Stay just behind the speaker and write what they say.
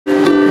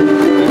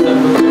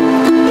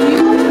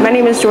My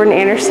name is Jordan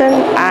Anderson.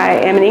 I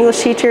am an English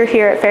teacher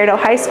here at Fairdale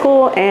High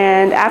School,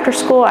 and after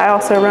school I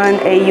also run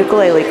a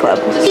ukulele club.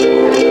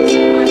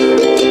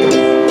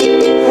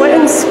 What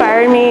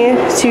inspired me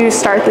to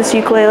start this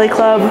ukulele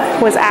club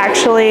was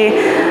actually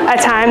a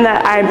time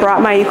that I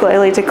brought my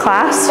ukulele to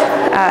class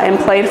and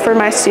played for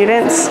my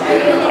students,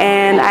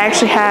 and I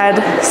actually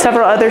had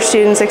several other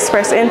students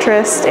express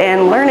interest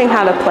in learning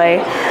how to play,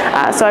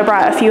 so I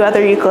brought a few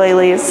other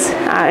ukuleles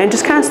and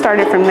just kind of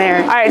started from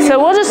there. Alright, so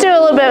we'll just do a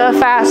little bit of a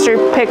faster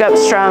pickup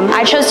strum.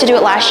 I chose to do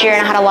it last year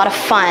and I had a lot of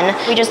fun.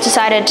 We just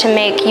decided to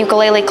make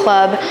Ukulele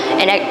Club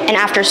an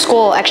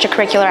after-school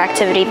extracurricular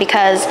activity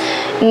because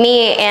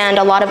me and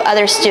a lot of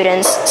other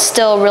students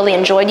still really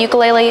enjoyed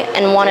ukulele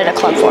and wanted a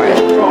club for it.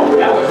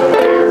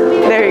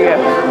 There you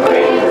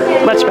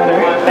go. Much better.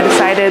 I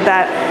decided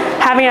that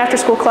having an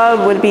after-school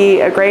club would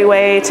be a great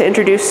way to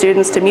introduce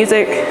students to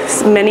music,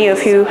 many of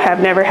who have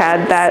never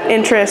had that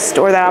interest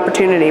or that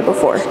opportunity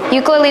before.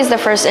 Ukulele is the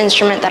first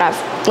instrument that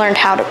I've learned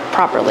how to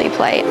properly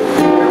play.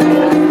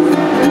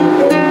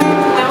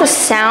 The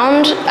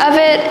sound of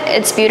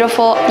it's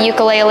beautiful.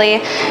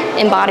 Ukulele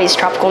embodies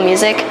tropical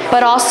music,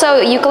 but also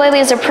ukulele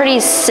is a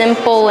pretty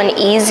simple and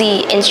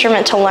easy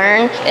instrument to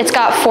learn. It's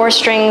got 4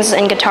 strings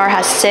and guitar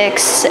has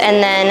 6, and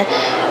then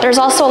there's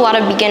also a lot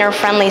of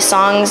beginner-friendly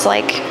songs.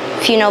 Like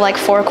if you know like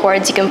 4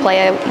 chords, you can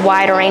play a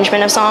wide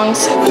arrangement of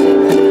songs.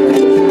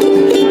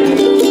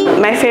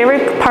 My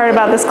favorite part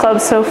about this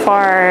club so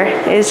far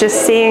is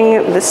just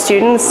seeing the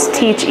students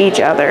teach each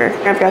other.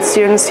 I've got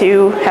students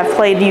who have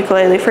played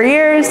ukulele for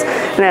years,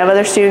 and I have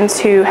other students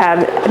who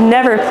have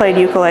never played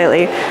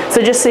ukulele.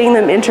 So just seeing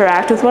them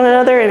interact with one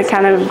another and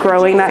kind of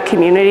growing that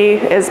community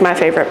is my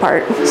favorite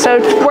part. So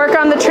work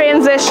on the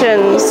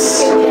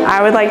transitions.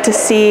 I would like to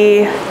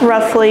see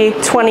roughly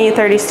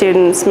 20-30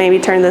 students maybe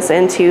turn this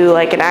into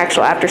like an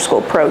actual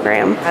after-school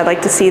program. I'd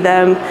like to see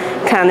them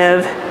kind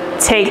of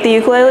take the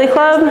ukulele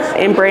club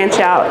and branch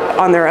out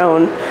on their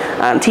own,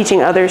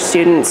 teaching other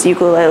students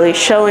ukulele,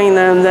 showing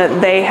them that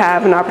they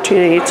have an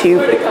opportunity to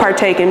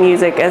partake in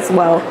music as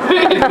well.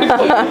 I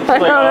don't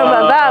know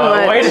about that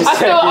much.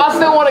 I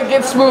still want to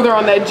get smoother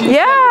on that G.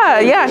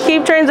 Yeah,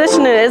 keep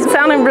transitioning. It's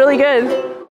sounding really good.